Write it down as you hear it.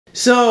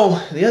So,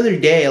 the other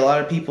day, a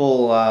lot of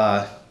people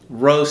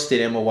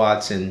roasted Emma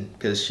Watson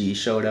because she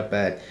showed up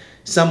at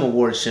some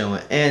award show.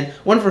 And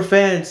one of her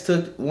fans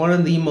took one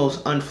of the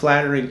most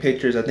unflattering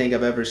pictures I think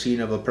I've ever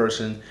seen of a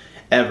person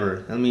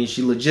ever. I mean,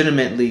 she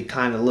legitimately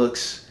kind of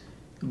looks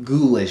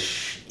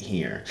ghoulish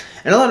here.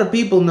 And a lot of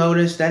people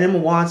noticed that Emma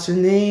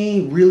Watson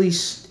ain't really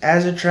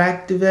as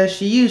attractive as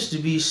she used to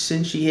be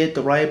since she hit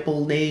the ripe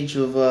old age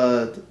of,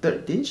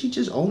 didn't she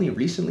just only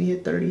recently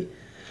hit 30?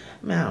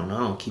 I mean, I don't know, I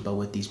don't keep up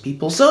with these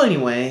people. So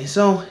anyway,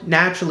 so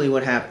naturally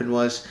what happened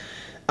was,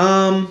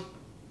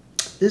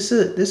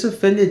 this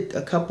offended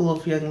a couple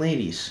of young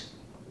ladies.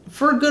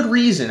 For a good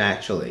reason,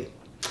 actually.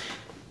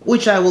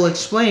 Which I will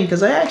explain,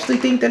 because I actually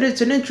think that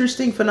it's an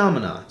interesting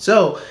phenomenon.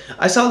 So,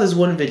 I saw this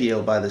one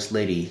video by this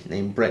lady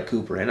named Brett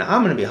Cooper, and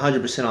I'm going to be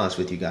 100% honest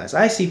with you guys.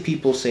 I see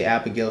people say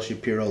Abigail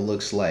Shapiro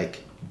looks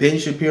like Ben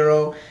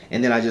Shapiro,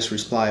 and then I just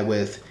reply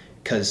with,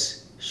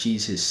 because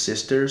she's his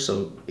sister,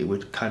 so it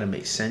would kind of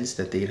make sense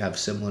that they'd have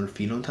similar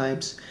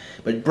phenotypes.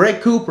 But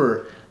Brett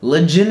Cooper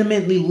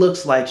legitimately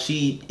looks like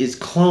she is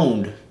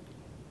cloned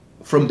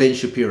from Ben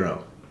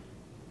Shapiro.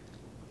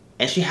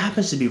 And she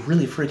happens to be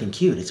really freaking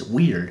cute. It's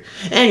weird.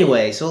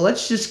 Anyway, so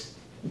let's just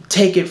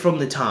take it from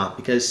the top,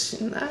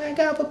 because I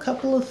have a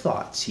couple of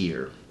thoughts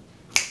here.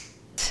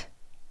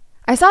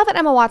 I saw that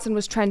Emma Watson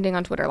was trending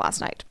on Twitter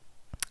last night,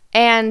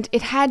 and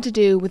it had to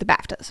do with the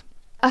BAFTAs.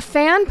 A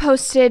fan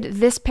posted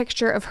this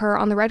picture of her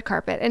on the red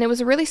carpet, and it was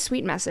a really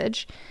sweet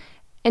message,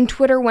 and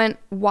Twitter went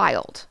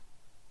wild.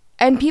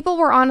 And people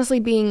were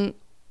honestly being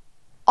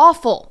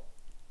awful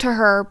to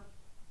her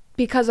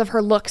because of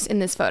her looks in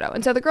this photo.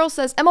 And so the girl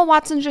says, Emma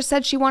Watson just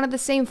said she wanted the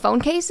same phone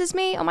case as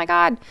me? Oh my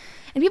God.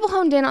 And people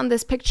honed in on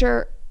this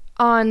picture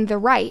on the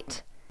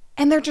right,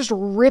 and they're just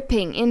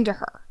ripping into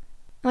her.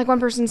 Like one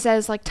person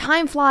says, like,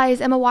 time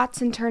flies, Emma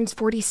Watson turns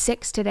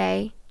 46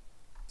 today.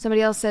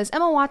 Somebody else says,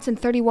 Emma Watson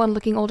 31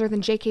 looking older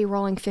than J.K.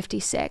 Rowling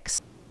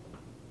 56.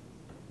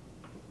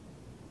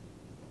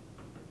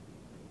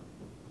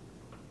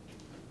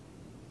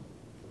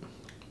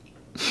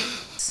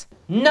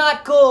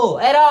 Not cool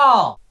at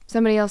all.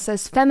 Somebody else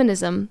says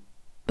feminism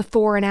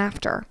before and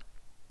after.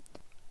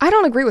 I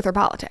don't agree with her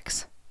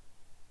politics.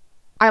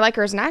 I like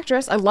her as an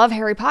actress. I love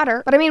Harry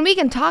Potter. But I mean, we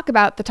can talk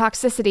about the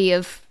toxicity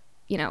of,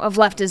 you know, of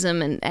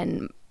leftism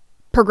and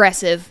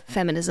progressive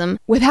feminism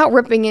without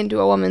ripping into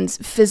a woman's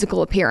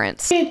physical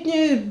appearance.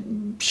 Yeah,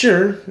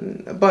 sure,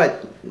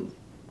 but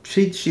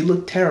she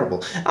looked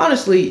terrible.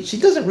 Honestly, she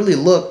doesn't really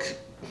look,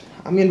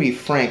 I'm gonna be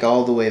frank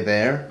all the way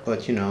there,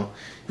 but you know,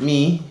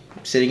 me,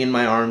 sitting in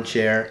my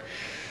armchair,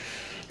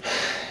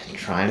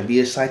 trying to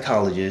be a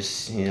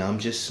psychologist, you know, I'm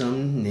just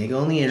some nigga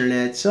on the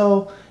internet,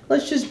 so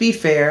let's just be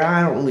fair,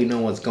 I don't really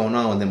know what's going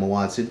on with Emma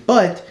Watson,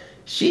 but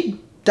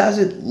she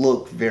doesn't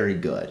look very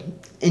good,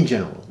 in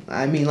general.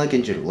 I mean, like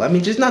in general. I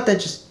mean, not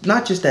just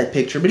that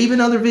picture, but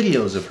even other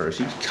videos of her.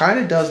 She kind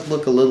of does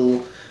look a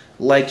little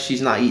like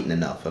she's not eating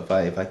enough, if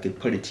I could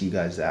put it to you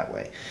guys that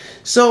way.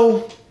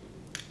 So,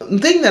 the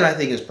thing that I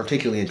think is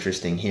particularly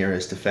interesting here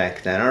is the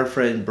fact that our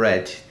friend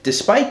Brett,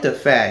 despite the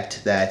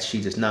fact that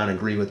she does not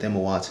agree with Emma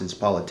Watson's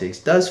politics,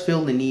 does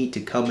feel the need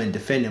to come and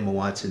defend Emma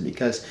Watson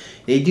because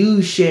they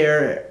do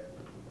share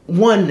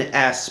one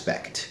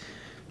aspect.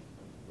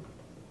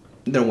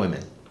 They're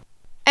women.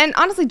 And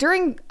honestly,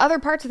 during other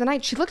parts of the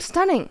night, she looked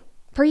stunning,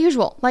 per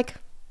usual. Like,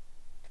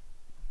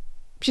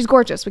 she's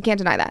gorgeous. We can't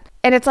deny that.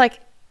 And it's like,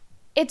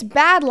 it's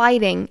bad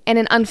lighting and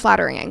an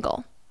unflattering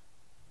angle.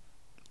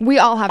 We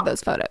all have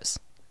those photos.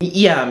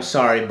 Yeah, I'm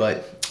sorry,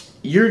 but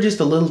you're just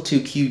a little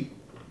too cute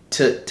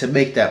to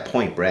make that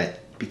point, Brett.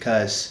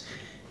 Because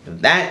if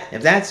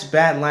that's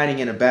bad lighting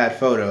in a bad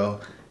photo,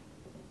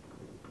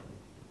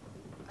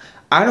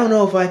 I don't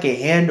know if I can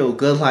handle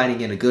good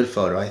lighting in a good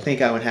photo. I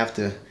think I would have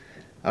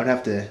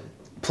to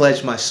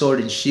pledge my sword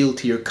and shield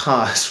to your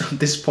cause from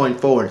this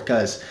point forward,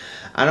 because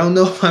I don't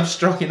know if I'm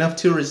strong enough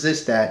to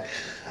resist that.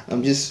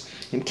 I'm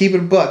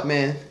keeping a buck,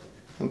 man.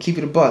 I'm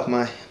keeping a buck.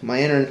 My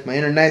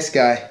inner nice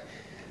guy,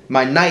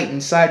 my knight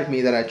inside of me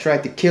that I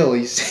tried to kill,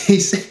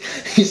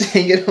 he's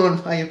hanging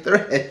on by a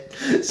thread.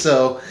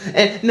 So,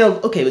 and no,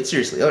 okay, but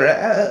seriously, all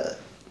right.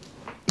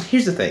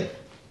 Here's the thing.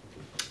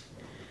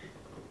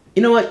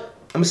 You know what?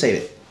 I'm gonna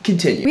save it.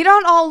 Continue. We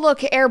don't all look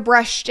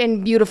airbrushed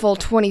and beautiful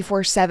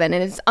 24/7, and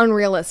it's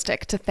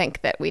unrealistic to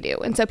think that we do.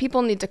 And so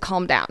people need to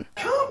calm down.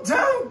 Calm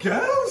down,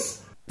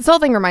 girls! This whole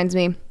thing reminds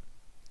me,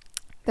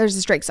 there's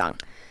this Drake song.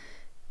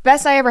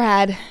 Best I ever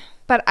had,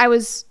 but I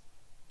was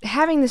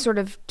having this sort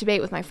of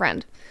debate with my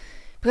friend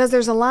because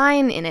there's a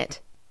line in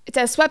it. It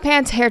says,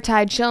 sweatpants, hair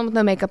tied, chilling with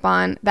no makeup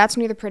on. That's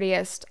when you're the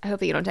prettiest. I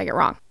hope that you don't take it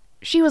wrong.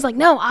 She was like,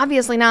 no,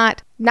 obviously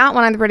not. Not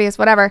when I'm the prettiest,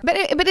 whatever. But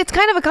it's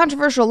kind of a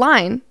controversial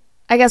line,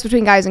 I guess,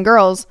 between guys and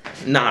girls.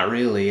 Not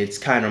really. It's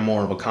kind of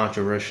more of a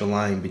controversial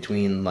line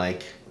between,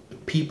 like,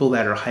 people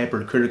that are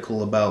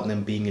hypercritical about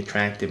them being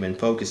attractive and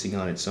focusing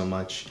on it so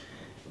much,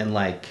 and,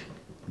 like,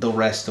 the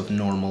rest of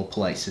normal,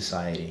 polite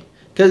society.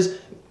 Because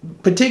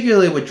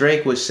particularly what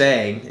Drake was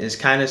saying is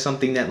kind of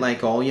something that,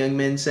 like, all young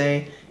men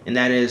say, and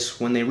that is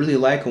when they really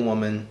like a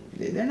woman,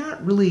 they're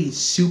not really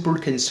super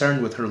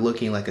concerned with her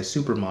looking like a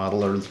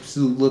supermodel or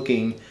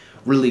looking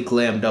really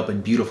glammed up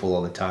and beautiful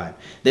all the time.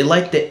 They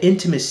like the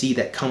intimacy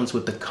that comes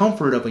with the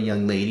comfort of a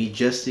young lady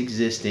just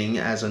existing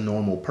as a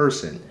normal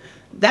person.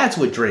 That's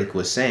what Drake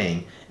was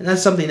saying, and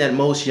that's something that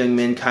most young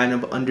men kind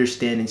of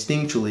understand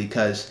instinctually,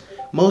 because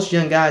most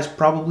young guys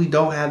probably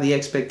don't have the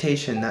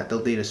expectation that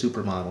they'll date a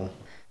supermodel.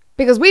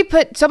 Because we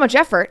put so much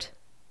effort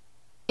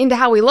into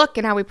how we look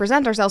and how we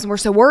present ourselves, and we're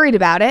so worried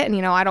about it,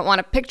 and I don't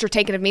want a picture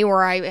taken of me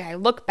where I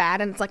look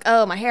bad and it's like,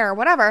 oh, my hair or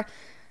whatever.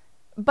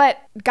 But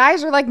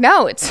guys are like,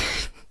 no,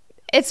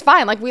 it's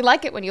fine. Like, we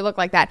like it when you look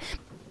like that.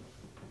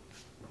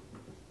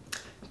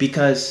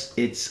 Because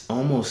it's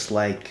almost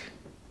like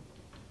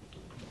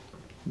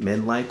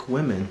men like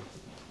women.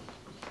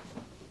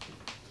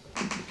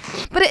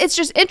 But it's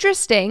just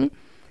interesting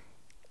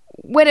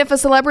when if a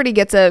celebrity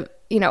gets a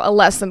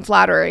less than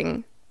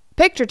flattering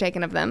picture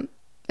taken of them,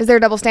 is there a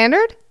double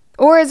standard?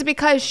 Or is it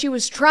because she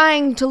was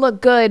trying to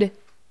look good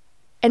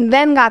and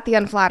then got the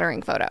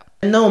unflattering photo?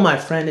 No, my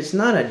friend, it's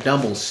not a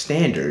double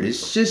standard.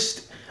 It's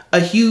just a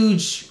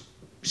huge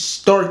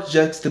stark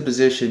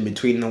juxtaposition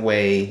between the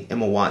way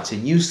Emma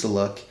Watson used to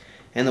look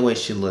and the way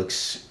she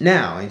looks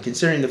now. And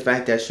considering the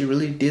fact that she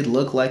really did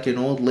look like an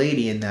old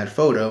lady in that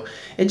photo,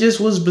 it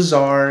just was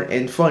bizarre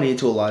and funny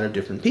to a lot of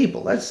different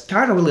people. That's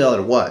kind of really all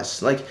it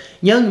was. Like,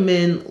 young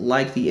men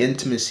like the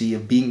intimacy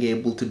of being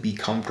able to be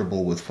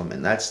comfortable with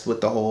women. That's what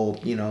the whole,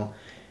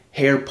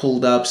 hair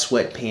pulled up,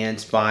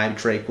 sweatpants vibe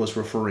Drake was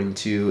referring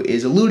to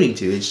is alluding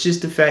to. It's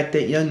just the fact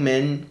that young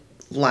men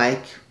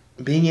like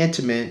being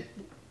intimate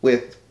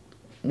with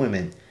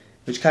women,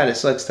 which kind of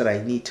sucks that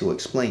I need to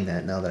explain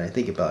that now that I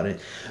think about it.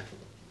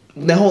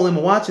 The whole Emma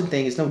Watson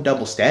thing is no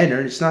double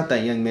standard. It's not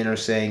that young men are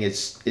saying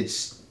it's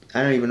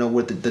I don't even know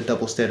what the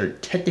double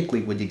standard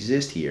technically would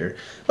exist here,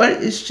 but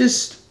it's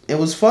just, it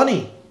was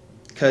funny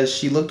because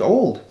she looked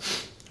old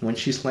when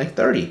she's like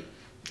 30.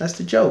 That's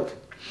the joke.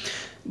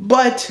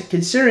 But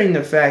considering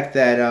the fact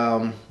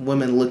that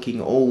women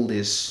looking old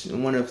is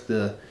one of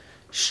the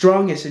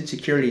strongest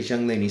insecurities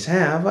young ladies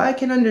have, I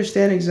can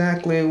understand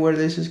exactly where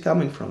this is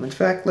coming from. In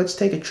fact, let's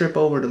take a trip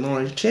over to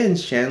Lauren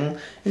Chen's channel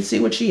and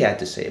see what she had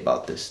to say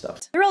about this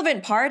stuff. The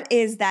relevant part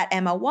is that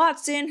Emma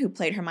Watson, who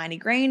played Hermione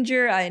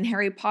Granger in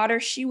Harry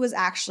Potter, she was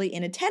actually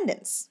in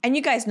attendance. And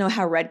you guys know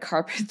how red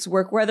carpets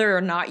work. Whether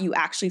or not you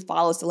actually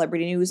follow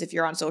celebrity news, if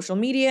you're on social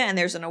media and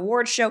there's an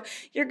award show,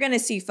 you're gonna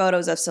see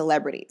photos of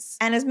celebrities.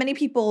 And as many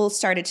people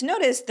started to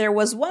notice, there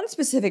was one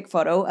specific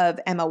photo of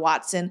Emma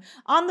Watson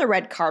on the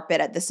red carpet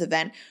at this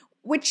event,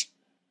 which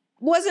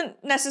wasn't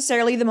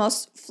necessarily the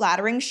most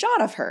flattering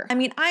shot of her. I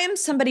mean, I am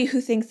somebody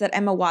who thinks that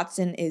Emma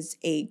Watson is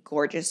a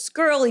gorgeous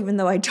girl, even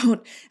though I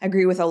don't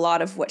agree with a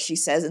lot of what she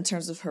says in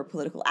terms of her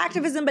political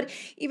activism, but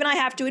even I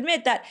have to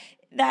admit that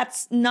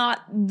that's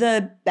not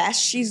the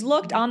best she's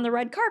looked on the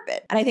red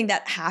carpet. And I think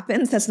that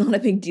happens. That's not a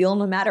big deal.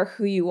 No matter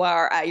who you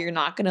are, you're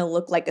not going to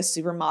look like a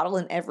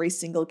supermodel in every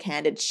single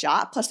candid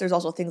shot. Plus, there's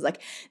also things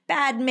like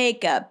bad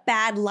makeup,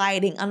 bad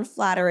lighting,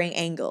 unflattering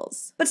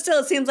angles. But still,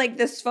 it seems like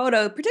this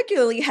photo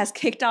particularly has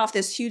kicked off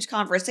this huge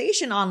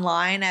conversation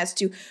online as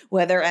to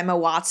whether Emma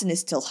Watson is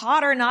still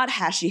hot or not.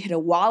 Has she hit a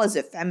wall? Is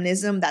it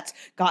feminism that's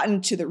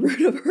gotten to the root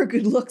of her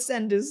good looks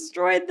and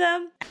destroyed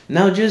them?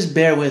 Now just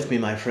bear with me,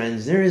 my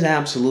friends. There is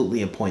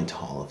absolutely a point to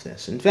all of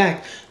this. In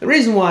fact, the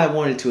reason why I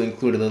wanted to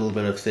include a little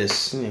bit of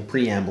this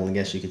preamble, I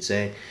guess you could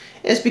say,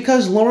 is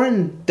because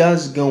Lauren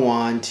does go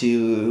on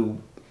to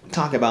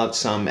talk about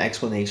some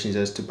explanations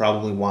as to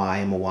probably why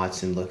Emma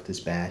Watson looked this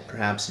bad.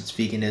 Perhaps it's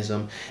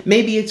veganism.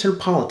 Maybe it's her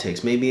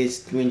politics. Maybe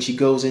it's when she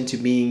goes into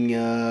being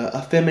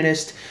a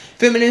feminist.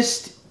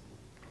 Feminists,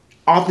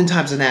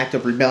 oftentimes an act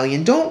of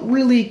rebellion, don't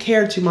really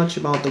care too much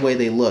about the way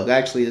they look.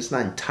 Actually, it's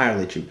not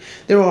entirely true.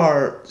 There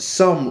are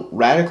some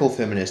radical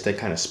feminists that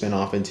kind of spin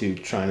off into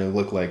trying to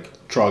look like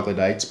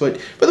troglodytes, but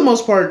for the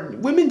most part,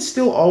 women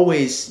still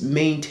always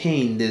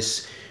maintain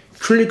this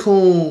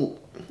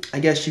critical, I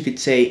guess you could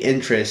say,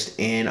 interest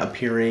in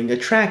appearing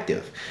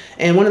attractive.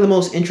 And one of the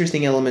most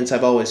interesting elements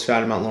I've always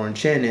found about Lauren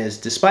Chen is,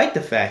 despite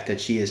the fact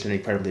that she is an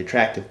incredibly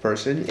attractive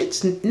person,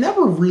 it's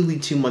never really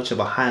too much of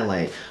a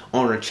highlight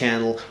on her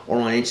channel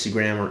or on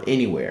Instagram or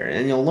anywhere.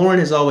 And Lauren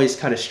has always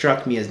kind of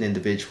struck me as an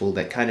individual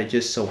that kind of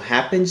just so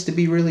happens to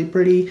be really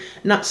pretty,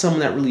 not someone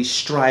that really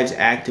strives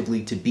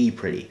actively to be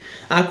pretty.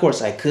 Now, of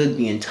course, I could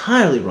be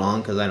entirely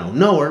wrong because I don't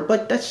know her,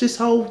 but that's just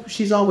how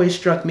she's always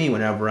struck me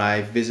whenever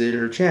I visit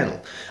her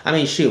channel. I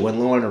mean, shoot, when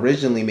Lauren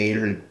originally made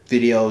her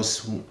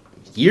videos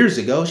years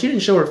ago, she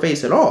didn't show her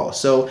face at all.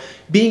 So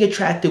being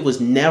attractive was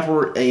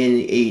never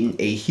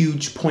a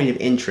huge point of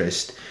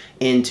interest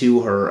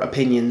into her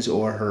opinions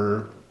or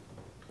her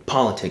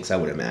politics, I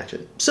would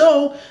imagine.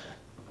 So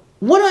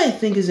what I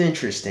think is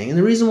interesting, and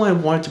the reason why I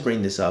wanted to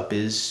bring this up,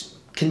 is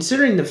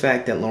considering the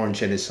fact that Lauren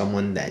Chen is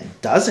someone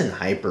that doesn't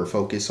hyper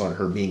focus on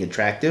her being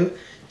attractive,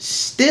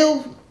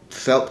 still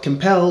felt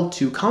compelled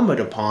to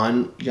comment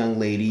upon young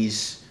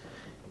ladies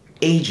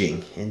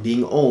aging and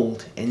being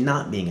old and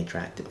not being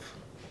attractive.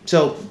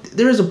 So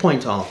there is a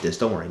point to all of this.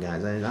 Don't worry,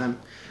 guys.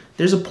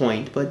 there's a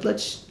point, but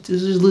let's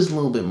just listen a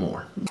little bit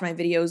more. My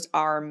videos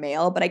are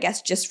male, but I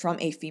guess just from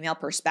a female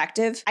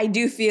perspective, I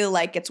do feel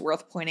like it's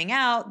worth pointing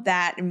out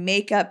that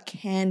makeup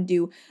can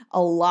do a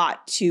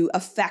lot to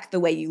affect the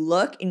way you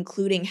look,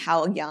 including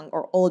how young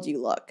or old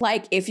you look.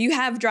 Like if you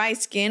have dry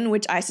skin,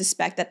 which I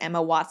suspect that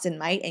Emma Watson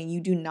might, and you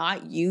do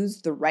not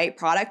use the right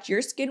product,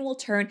 your skin will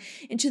turn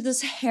into the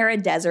Sahara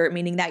Desert,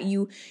 meaning that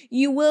you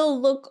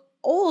will look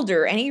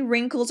older. Any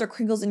wrinkles or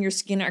crinkles in your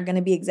skin are going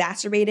to be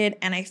exacerbated,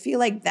 and I feel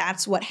like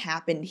that's what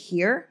happened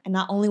here. And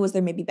not only was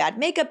there maybe bad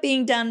makeup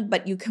being done,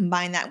 but you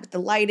combine that with the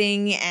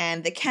lighting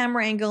and the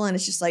camera angle, and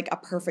it's just like a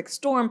perfect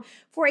storm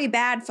for a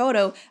bad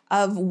photo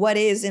of what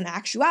is in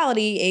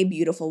actuality a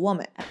beautiful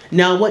woman.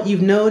 Now what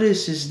you've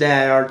noticed is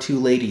that our two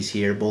ladies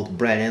here, both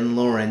Brett and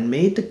Lauren,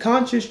 made the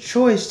conscious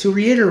choice to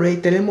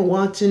reiterate that Emma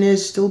Watson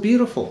is still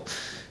beautiful.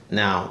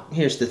 Now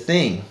here's the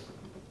thing.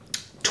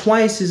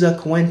 Twice is a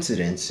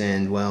coincidence,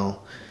 and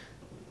well,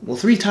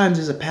 3 times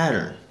is a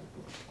pattern.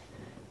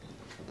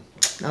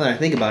 Now that I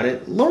think about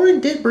it, Lauren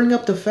did bring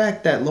up the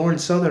fact that Lauren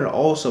Southern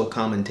also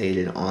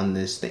commentated on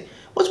this thing.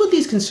 What's with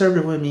these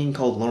conservative women being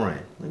called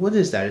Lauren? Like, what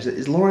is that?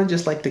 Is Lauren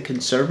just like the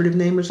conservative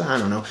name or something? I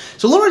don't know.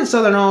 So Lauren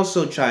Southern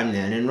also chimed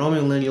in, and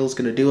Romeo Millennial's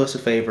gonna do us a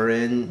favor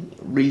and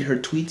read her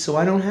tweet so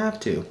I don't have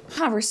to.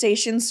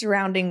 Conversation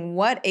surrounding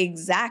what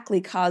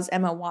exactly caused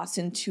Emma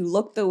Watson to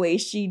look the way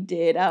she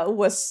did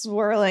was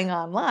swirling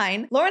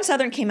online. Lauren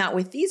Southern came out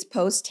with these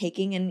posts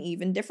taking an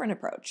even different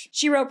approach.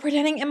 She wrote,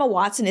 "Pretending Emma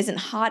Watson isn't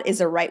hot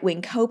is a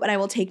right-wing cope, and I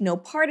will take no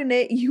part in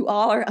it. You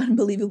all are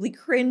unbelievably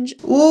cringe."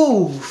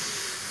 Ooh.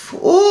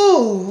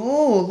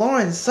 Ooh,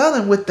 Lauren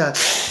Southern with the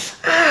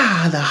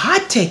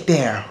hot take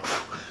there.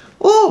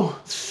 Ooh,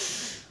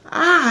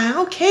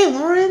 okay,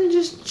 Lauren,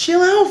 just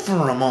chill out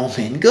for a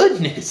moment.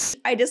 Goodness.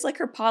 I dislike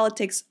her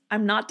politics.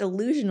 I'm not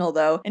delusional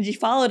though. And she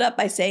followed up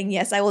by saying,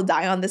 "Yes, I will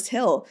die on this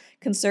hill.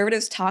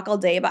 Conservatives talk all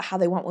day about how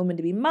they want women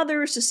to be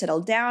mothers, to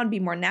settle down, be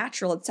more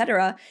natural,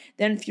 etc.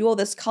 Then fuel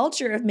this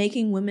culture of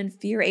making women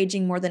fear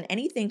aging more than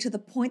anything to the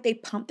point they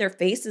pump their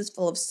faces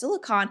full of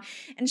silicone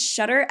and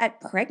shudder at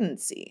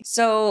pregnancy."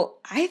 So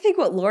I think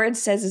what Lauren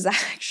says is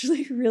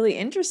actually really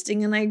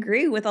interesting, and I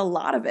agree with a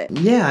lot of it.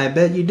 Yeah, I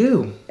bet you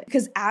do.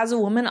 Because as a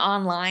woman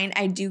online,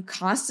 I do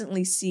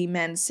constantly see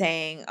men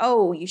saying,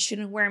 "Oh, you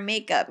shouldn't wear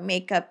makeup,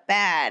 makeup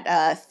bad,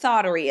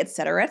 thoughterly,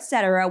 etc.,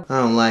 etc."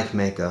 I don't like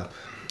makeup.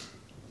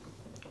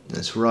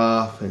 It's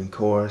rough and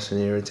coarse and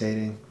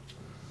irritating.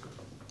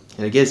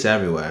 And it gets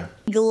everywhere.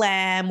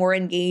 Glam or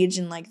engage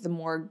in like the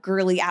more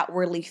girly,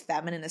 outwardly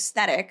feminine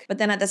aesthetic. But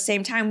then at the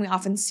same time, we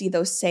often see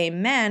those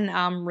same men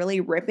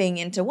really ripping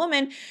into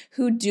women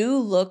who do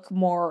look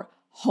more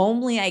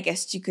homely, I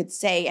guess you could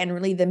say, and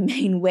really the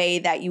main way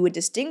that you would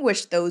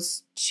distinguish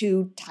those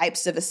two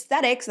types of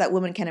aesthetics that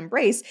women can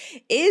embrace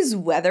is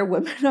whether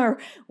women are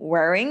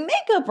wearing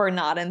makeup or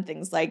not and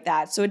things like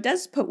that. So it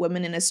does put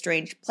women in a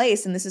strange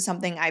place, and this is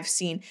something I've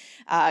seen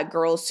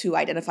girls who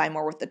identify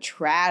more with the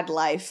trad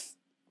life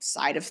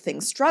side of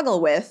things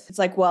struggle with. It's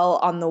like, well,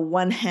 on the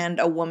one hand,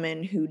 a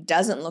woman who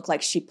doesn't look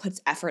like she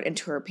puts effort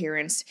into her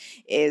appearance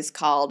is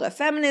called a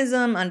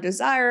feminism,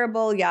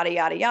 undesirable, yada,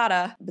 yada,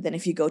 yada. But then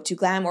if you go to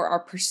glam or are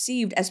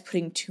perceived as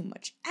putting too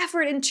much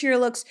effort into your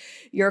looks,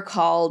 you're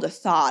called a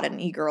thought, an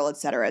e-girl,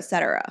 etc.,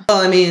 etc. Well,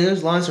 I mean,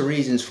 there's lots of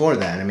reasons for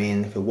that. I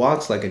mean, if it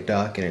walks like a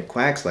duck and it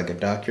quacks like a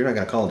duck, you're not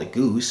gonna call it a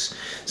goose.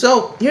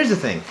 So here's the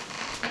thing.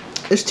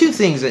 There's 2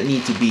 things that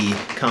need to be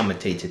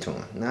commentated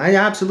on. Now, I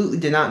absolutely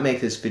did not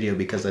make this video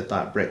because I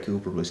thought Brett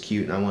Cooper was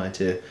cute and I wanted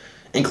to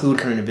include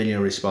her in a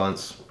video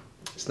response.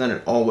 It's not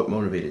at all what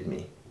motivated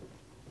me.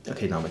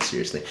 Okay, no, but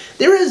seriously.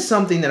 There is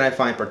something that I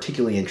find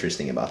particularly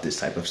interesting about this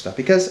type of stuff,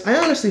 because I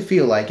honestly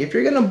feel like if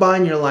you're going to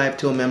bind your life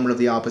to a member of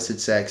the opposite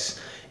sex,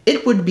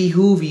 it would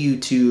behoove you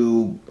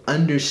to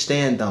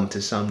understand them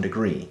to some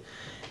degree.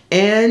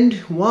 And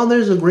while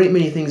there's a great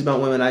many things about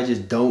women I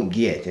just don't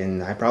get,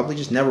 and I probably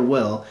just never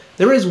will,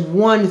 there is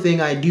one thing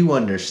I do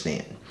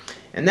understand.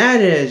 And that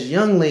is,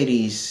 young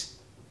ladies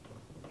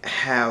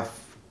have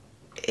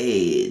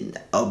an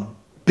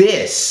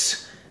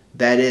abyss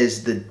that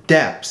is the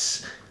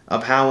depths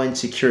of how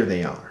insecure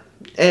they are.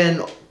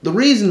 And the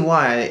reason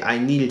why I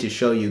needed to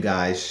show you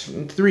guys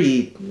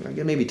 3,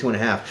 maybe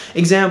 2.5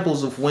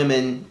 examples of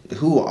women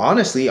who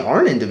honestly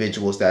aren't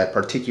individuals that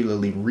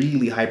particularly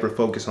really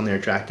hyper-focus on their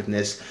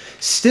attractiveness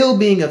still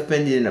being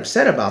offended and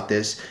upset about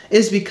this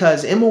is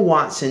because Emma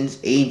Watson's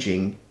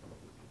aging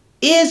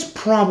is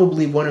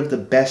probably one of the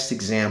best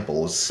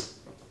examples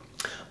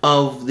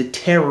of the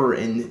terror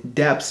and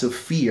depths of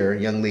fear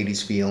young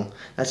ladies feel,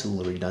 that's a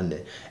little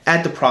redundant,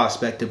 at the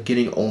prospect of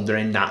getting older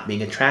and not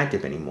being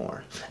attractive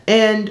anymore.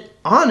 And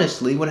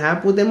honestly, what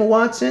happened with Emma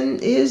Watson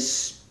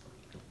is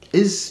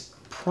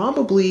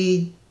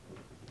probably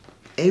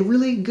a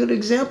really good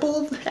example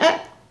of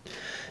that.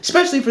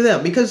 Especially for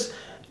them, because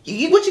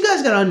what you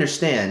guys gotta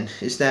understand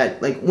is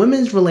that, like,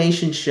 women's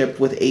relationship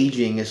with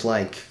aging is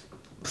like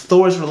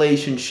Thor's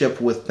relationship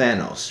with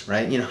Thanos,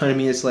 right? You know what I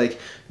mean? It's like,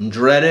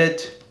 dread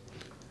it,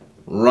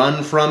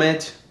 run from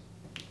it,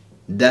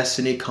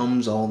 destiny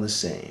comes all the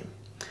same.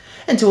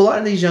 And to a lot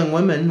of these young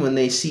women, when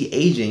they see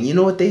aging, you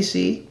know what they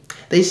see?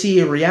 They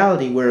see a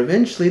reality where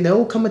eventually there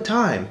will come a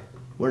time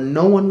where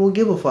no one will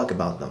give a fuck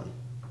about them.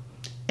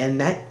 And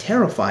that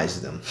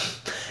terrifies them.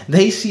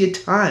 They see a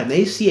time,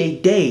 they see a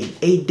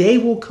day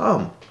will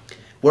come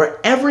where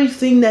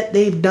everything that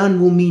they've done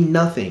will mean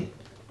nothing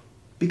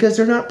because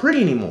they're not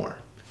pretty anymore.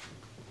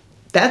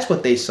 That's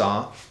what they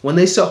saw when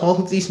they saw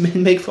all of these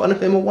men make fun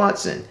of Emma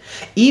Watson.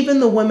 Even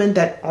the women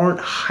that aren't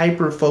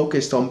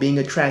hyper-focused on being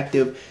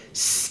attractive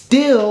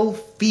still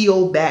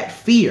feel that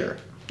fear.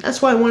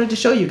 That's why I wanted to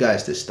show you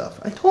guys this stuff.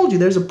 I told you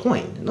there's a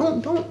point.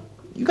 Don't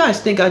you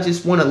guys think I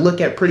just want to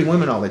look at pretty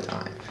women all the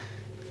time.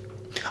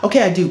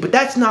 Okay, I do, but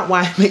that's not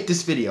why I made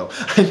this video.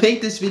 I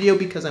made this video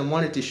because I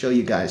wanted to show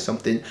you guys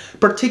something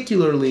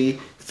particularly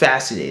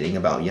fascinating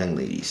about young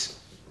ladies.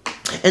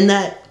 And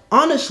that,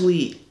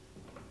 honestly,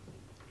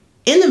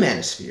 in the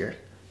manosphere,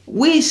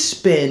 we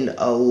spend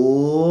a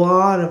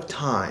lot of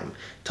time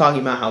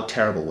talking about how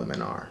terrible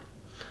women are.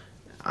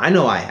 I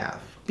know I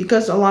have,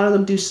 because a lot of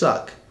them do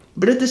suck.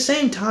 But at the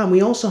same time,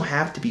 we also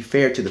have to be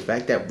fair to the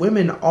fact that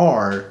women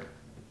are,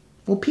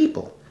 well,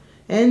 people.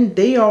 And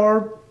they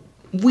are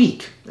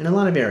weak in a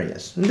lot of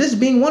areas. And this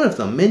being one of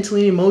them,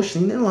 mentally and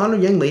emotionally, a lot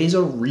of young ladies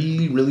are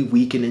really, really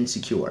weak and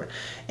insecure.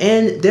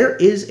 And there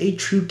is a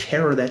true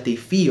terror that they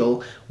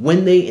feel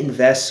when they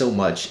invest so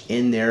much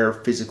in their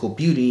physical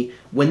beauty,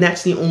 when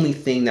that's the only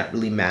thing that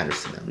really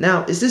matters to them.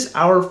 Now, is this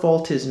our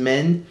fault as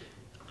men?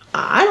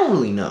 I don't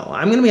really know.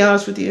 I'm going to be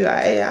honest with you.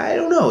 I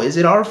don't know. Is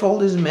it our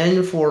fault as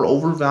men for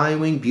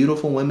overvaluing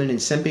beautiful women and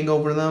simping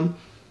over them?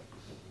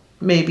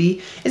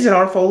 Maybe. Is it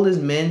our fault as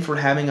men for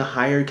having a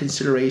higher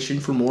consideration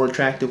for more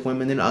attractive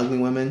women than ugly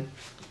women?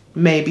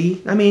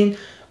 Maybe. I mean,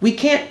 we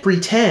can't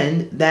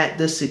pretend that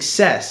the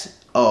success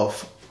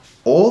of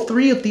all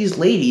three of these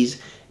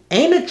ladies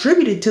ain't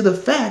attributed to the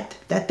fact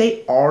that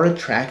they are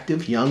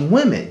attractive young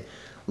women.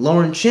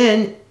 Lauren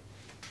Chen,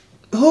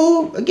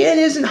 who, again,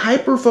 isn't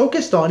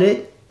hyper-focused on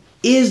it,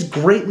 is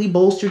greatly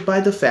bolstered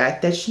by the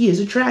fact that she is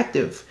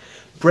attractive.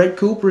 Brett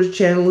Cooper's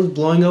channel is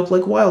blowing up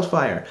like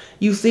wildfire.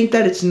 You think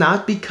that it's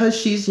not because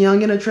she's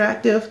young and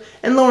attractive?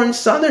 And Lauren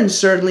Southern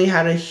certainly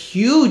had a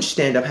huge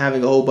stand-up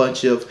having a whole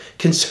bunch of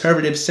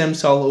conservative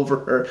simps all over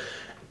her.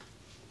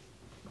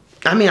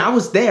 I mean, I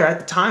was there at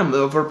the time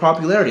of her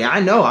popularity. I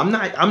know, I'm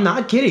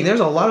not kidding. There's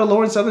a lot of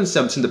Lauren Southern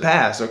simps in the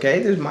past,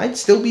 okay? There might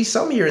still be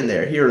some here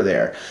or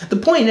there. The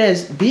point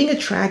is, being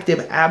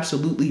attractive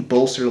absolutely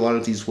bolstered a lot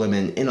of these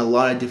women in a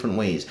lot of different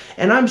ways.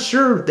 And I'm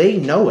sure they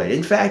know it.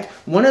 In fact,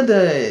 one of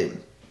the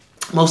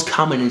most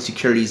common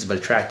insecurities of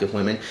attractive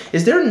women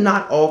is they're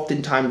not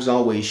oftentimes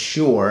always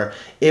sure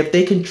if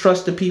they can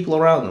trust the people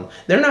around them.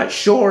 They're not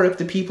sure if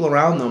the people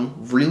around them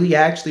really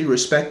actually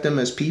respect them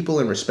as people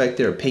and respect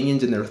their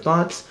opinions and their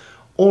thoughts,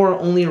 or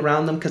only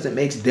around them because it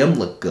makes them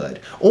look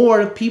good.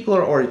 Or if people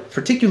are, or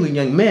particularly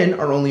young men,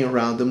 are only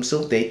around them so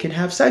they can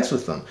have sex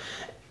with them.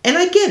 And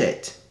I get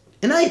it.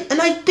 And I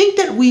think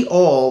that we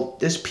all,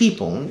 as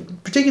people,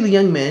 particularly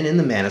young men in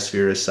the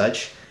manosphere as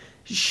such,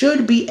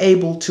 should be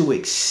able to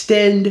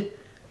extend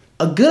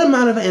a good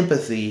amount of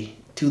empathy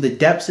to the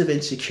depths of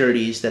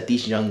insecurities that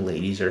these young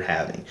ladies are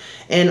having.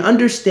 And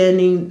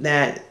understanding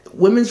that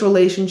women's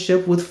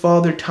relationship with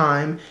Father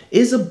Time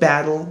is a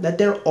battle that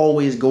they're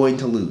always going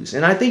to lose.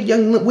 And I think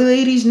young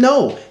ladies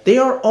know they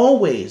are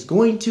always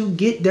going to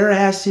get their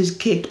asses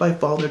kicked by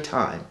Father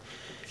Time.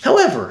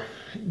 However,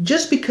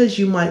 just because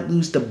you might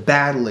lose the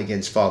battle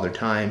against Father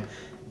Time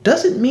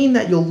doesn't mean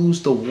that you'll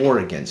lose the war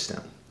against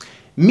them.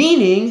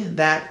 Meaning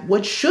that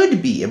what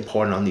should be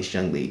important on these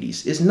young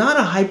ladies is not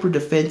a hyper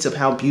defense of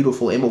how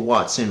beautiful Emma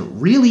Watson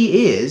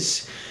really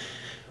is.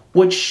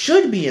 What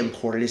should be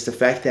important is the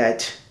fact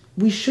that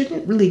we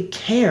shouldn't really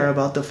care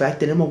about the fact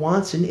that Emma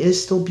Watson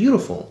is still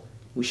beautiful.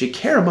 We should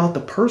care about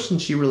the person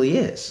she really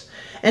is.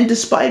 And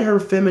despite her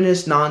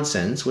feminist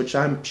nonsense, which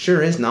I'm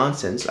sure is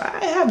nonsense,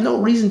 I have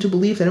no reason to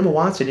believe that Emma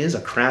Watson is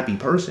a crappy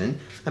person.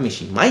 I mean,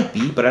 she might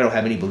be, but I don't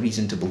have any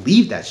reason to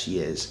believe that she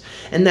is.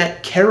 And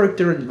that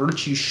character and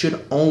virtue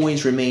should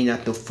always remain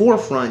at the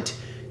forefront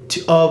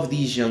of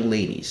these young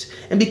ladies.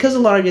 And because a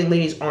lot of young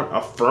ladies aren't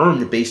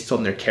affirmed based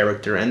on their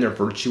character and their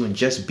virtue and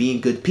just being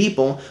good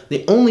people,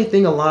 the only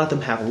thing a lot of them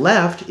have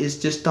left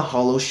is just the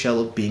hollow shell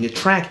of being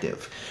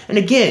attractive. And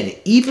again,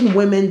 even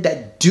women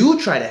that do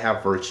try to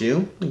have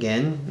virtue,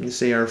 again, let's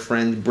say our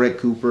friend Brett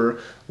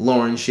Cooper,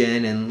 Lauren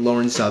Chen, and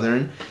Lauren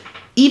Southern,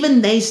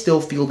 even they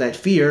still feel that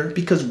fear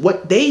because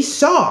what they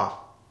saw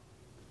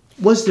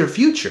was their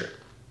future.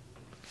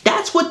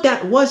 That's what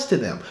that was to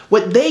them.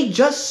 What they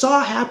just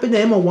saw happen to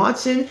Emma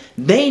Watson,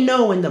 they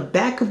know in the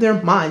back of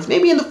their minds,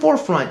 maybe in the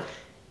forefront,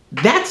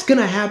 that's going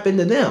to happen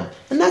to them.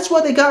 And that's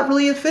why they got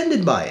really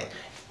offended by it.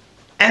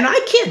 And I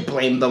can't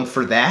blame them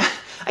for that.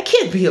 I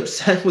can't be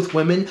upset with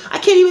women. I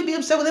can't even be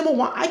upset with Emma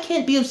Watson. I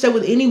can't be upset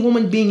with any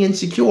woman being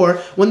insecure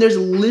when there's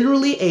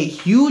literally a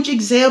huge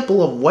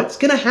example of what's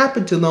going to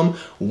happen to them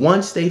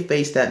once they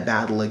face that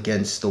battle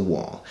against the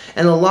wall.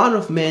 And a lot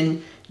of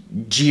men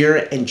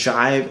jeer and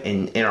jive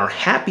and are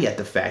happy at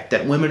the fact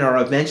that women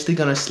are eventually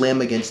going to slam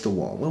against the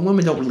wall. Well,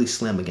 women don't really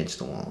slam against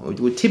the wall.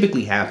 What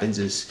typically happens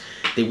is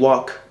they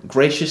walk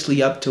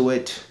graciously up to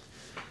it,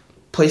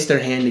 place their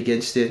hand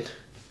against it,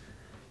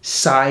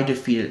 sigh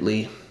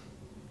defeatedly,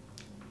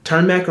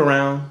 turn back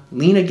around,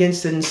 lean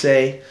against it and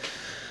say,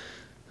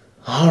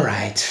 all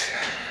right,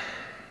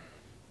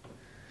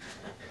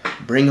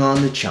 bring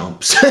on the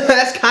chumps.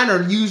 That's kind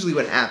of usually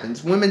what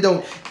happens. Women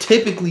don't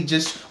typically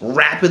just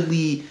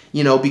rapidly,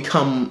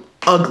 become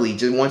ugly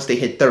just once they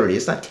hit 30.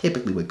 It's not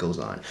typically what goes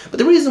on. But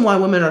the reason why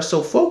women are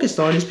so focused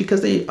on it is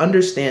because they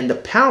understand the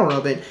power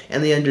of it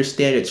and they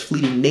understand its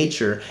fleeting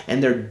nature,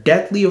 and they're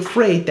deathly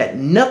afraid that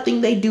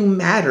nothing they do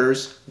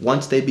matters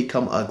once they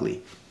become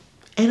ugly.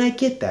 And I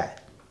get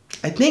that.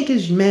 I think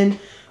as men,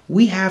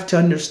 we have to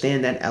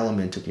understand that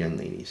element of young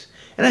ladies.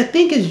 And I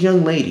think as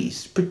young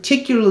ladies,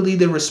 particularly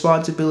the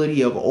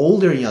responsibility of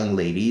older young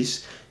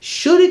ladies,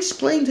 should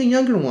explain to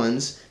younger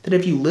ones that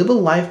if you live a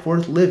life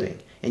worth living,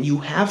 and you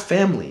have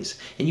families,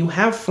 and you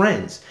have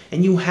friends,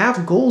 and you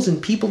have goals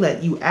and people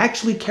that you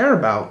actually care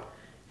about,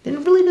 then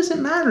it really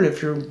doesn't matter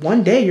if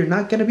one day you're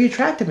not going to be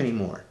attractive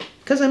anymore.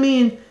 Because,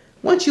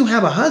 once you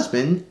have a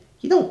husband,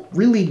 you don't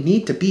really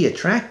need to be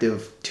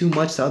attractive too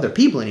much to other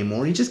people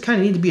anymore. You just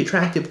kind of need to be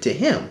attractive to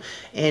him.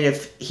 And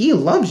if he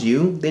loves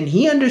you, then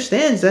he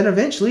understands that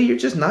eventually you're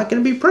just not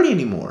going to be pretty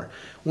anymore.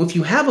 Well, if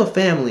you have a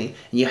family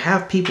and you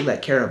have people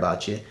that care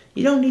about you,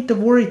 you don't need to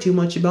worry too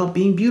much about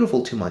being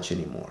beautiful too much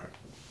anymore.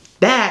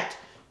 That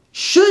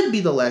should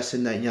be the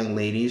lesson that young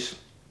ladies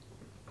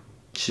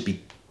should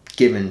be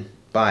given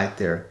by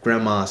their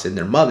grandmas and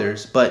their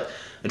mothers. But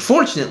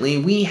unfortunately,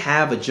 we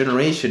have a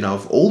generation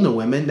of older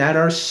women that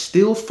are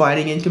still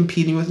fighting and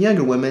competing with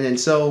younger women. And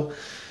so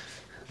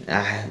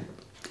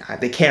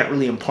they can't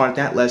really impart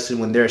that lesson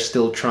when they're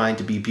still trying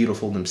to be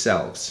beautiful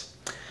themselves.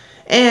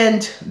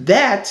 And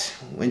that,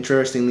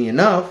 interestingly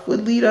enough,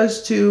 would lead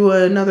us to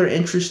another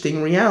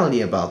interesting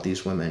reality about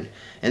these women.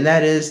 And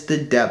that is the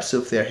depths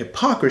of their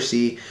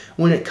hypocrisy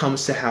when it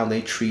comes to how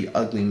they treat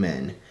ugly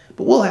men.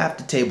 But we'll have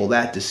to table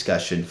that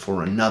discussion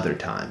for another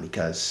time,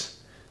 because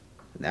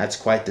that's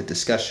quite the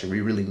discussion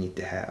we really need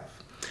to have.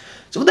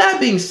 So with that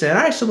being said,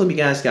 I actually hope you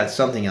guys got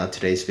something out of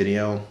today's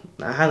video.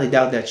 I highly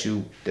doubt that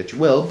you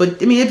will,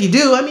 but if you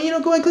do, go ahead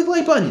and click the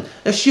like button.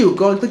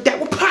 Go and click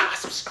that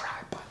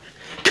subscribe button.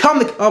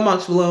 Comment in the comment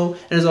box below,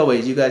 and as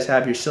always, you guys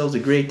have yourselves a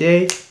great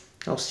day.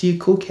 I'll see you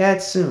cool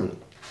cats soon.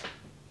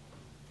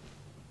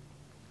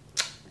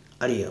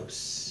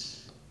 Adios.